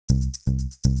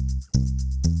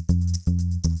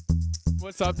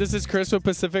What's up? This is Chris with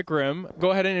Pacific Rim.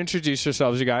 Go ahead and introduce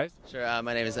yourselves, you guys. Sure,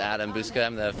 my name is Adam Buska.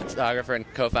 I'm the photographer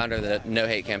and co-founder of the No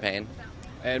Hate campaign.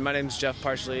 And my name is Jeff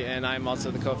Parsley, and I'm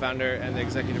also the co-founder and the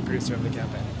executive producer of the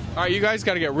campaign. All right, you guys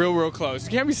got to get real close.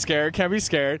 Can't be scared. Can't be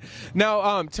scared.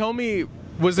 Now, tell me,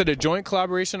 was it a joint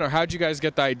collaboration, or how did you guys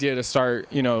get the idea to start,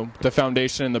 the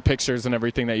foundation and the pictures and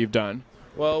everything that you've done?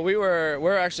 Well,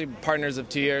 we're actually partners of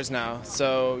 2 years now.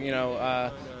 So,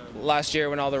 last year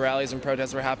when all the rallies and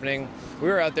protests were happening, we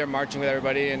were out there marching with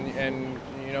everybody, and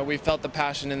we felt the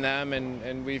passion in them,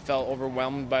 and we felt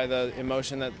overwhelmed by the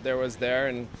emotion that there was there,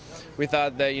 and we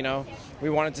thought that we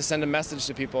wanted to send a message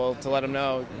to people to let them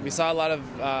know. We saw a lot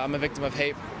of I'm a victim of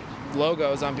hate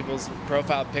logos on people's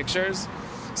profile pictures,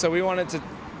 so we wanted to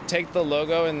take the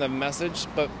logo and the message,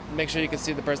 but make sure you could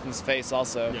see the person's face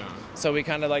also. Yeah. So we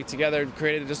kind of together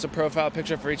created just a profile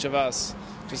picture for each of us.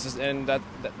 And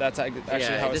that's actually how it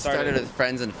started. It just started with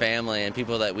friends and family and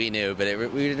people that we knew, but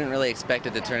we didn't really expect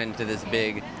it to turn into this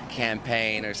big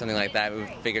campaign or something like that. We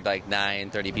figured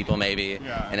 30 people maybe,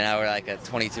 and now we're at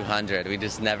 2,200. We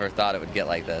just never thought it would get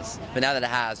like this. But now that it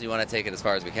has, we want to take it as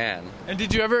far as we can. And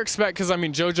did you ever expect, because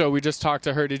JoJo, we just talked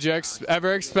to her, did you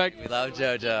ever expect... We love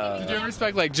JoJo. Did you ever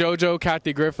expect JoJo,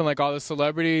 Kathy Griffin, all the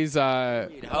celebrities,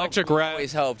 Electric Red?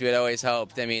 We had always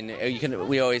hoped. I mean,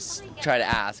 we always try to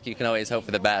ask. You can always hope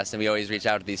for the best, and we always reach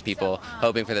out to these people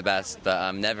hoping for the best,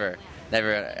 but never,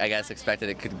 I guess, expected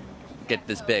it could get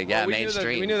this big. Yeah,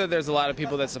 mainstream. We knew that there's a lot of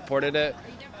people that supported it.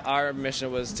 Our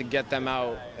mission was to get them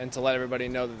out and to let everybody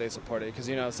know that they support it, because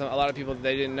a lot of people that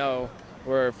they didn't know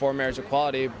were for marriage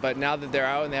equality, but now that they're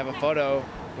out and they have a photo,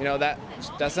 that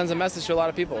sends a message to a lot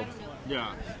of people.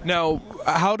 Yeah. Now,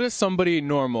 how does somebody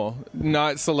normal,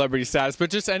 not celebrity status, but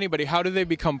just anybody, how do they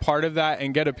become part of that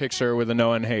and get a picture with a No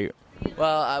One Hate?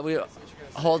 Well, we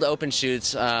hold open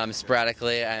shoots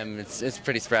sporadically. It's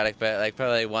pretty sporadic, but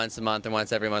probably once a month or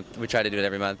once every month. We try to do it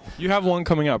every month. You have one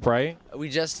coming up, right? We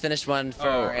just finished one for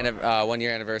our 1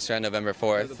 year anniversary on November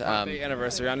 4th. The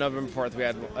anniversary on November 4th, we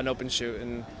had an open shoot,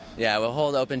 and yeah, we'll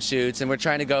hold open shoots, and we're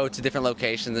trying to go to different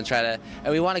locations and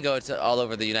we want to go to all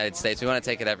over the United States. We want to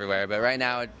take it everywhere, but right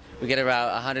now we get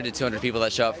about 100 to 200 people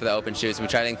that show up for the open shoots, and we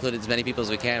try to include as many people as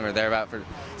we can. We're there about for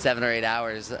 7 or 8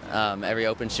 hours every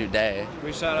open shoot day.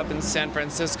 We shot up in San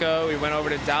Francisco. We went over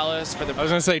to Dallas for the... I was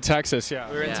going to say Texas, yeah.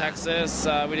 We were in Texas.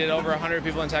 We did over 100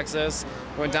 people in Texas.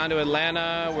 We went down to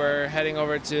Atlanta. We're heading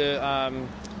over to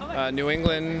New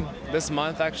England this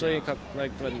month, actually.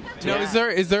 Now,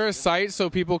 is there a site so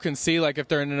people can see, if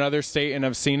they're in another state and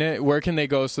have seen it, where can they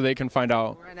go so they can find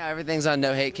out? Right now, everything's on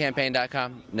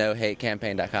nohatecampaign.com.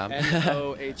 Nohatecampaign.com. And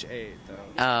OH8,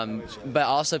 though. But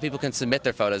also, people can submit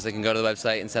their photos. They can go to the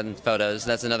website and send photos.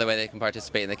 That's another way they can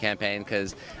participate in the campaign,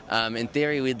 because in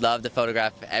theory, we'd love to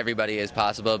photograph everybody as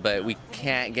possible, but we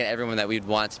can't get everyone that we'd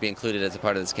want to be included as a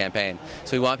part of this campaign.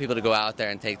 So we want people to go out there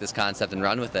and take this concept and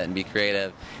run with it and be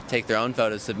creative, take their own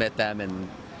photos, submit them, and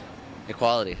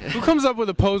equality. Who comes up with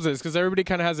the poses? Because everybody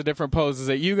kind of has a different pose. Is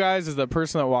it you guys? Is the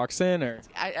person that walks in? Or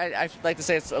I like to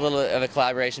say it's a little of a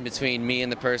collaboration between me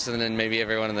and the person and maybe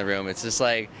everyone in the room. It's just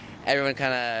everyone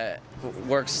kind of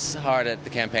works hard at the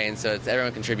campaign, so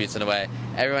everyone contributes in a way.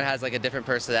 Everyone has a different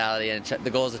personality, and the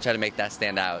goal is to try to make that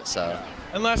stand out. So.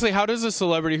 And lastly, how does a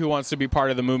celebrity who wants to be part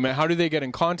of the movement, how do they get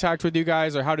in contact with you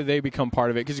guys, or how do they become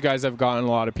part of it? Because you guys have gotten a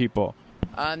lot of people.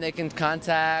 They can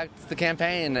contact the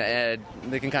campaign.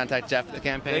 They can contact Jeff at the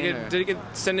campaign. They could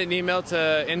send an email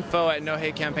to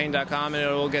info@nohatecampaign.com, and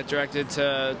it will get directed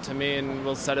to me, and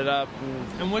we'll set it up.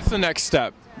 And what's the next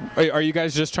step? Are you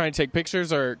guys just trying to take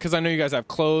pictures, or because I know you guys have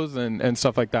clothes and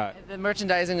stuff like that? The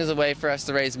merchandising is a way for us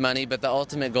to raise money, but the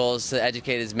ultimate goal is to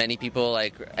educate as many people,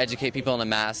 educate people on a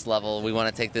mass level. We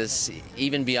want to take this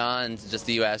even beyond just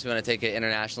the U.S. We want to take it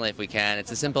internationally if we can.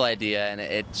 It's a simple idea, and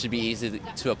it should be easy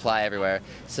to apply everywhere.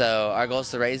 So our goal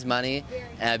is to raise money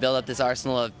and build up this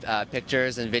arsenal of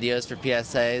pictures and videos for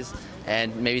PSAs,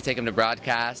 and maybe take them to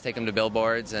broadcast, take them to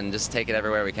billboards, and just take it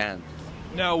everywhere we can.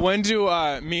 Now, when do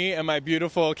me and my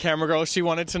beautiful camera girl, she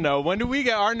wanted to know, when do we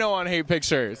get our No One Hate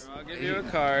pictures? I'll give you a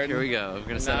card. Here we go. We're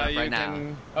going to set it up right now.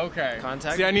 Okay.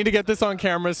 Contact See, I need to get this on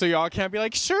camera so y'all can't be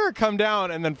like, sure, come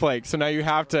down, and then flake. So now you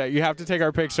have to take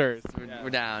our pictures.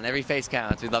 We're down. Every face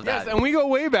counts. We'd love that. Yes, and we go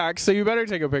way back, so you better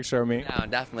take a picture of me. Down,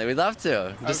 definitely. We'd love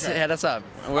to. Just hit us up.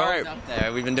 We're always up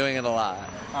there. We've been doing it a lot.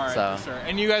 All right, sure.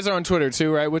 And you guys are on Twitter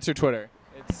too, right? What's your Twitter?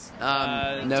 It's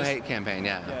No Hate Campaign,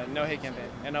 yeah. No Hate Campaign.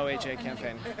 NOHA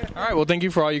campaign. All right, well, thank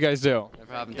you for all you guys do. No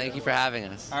problem. Thank you for having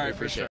us. All right, we appreciate it.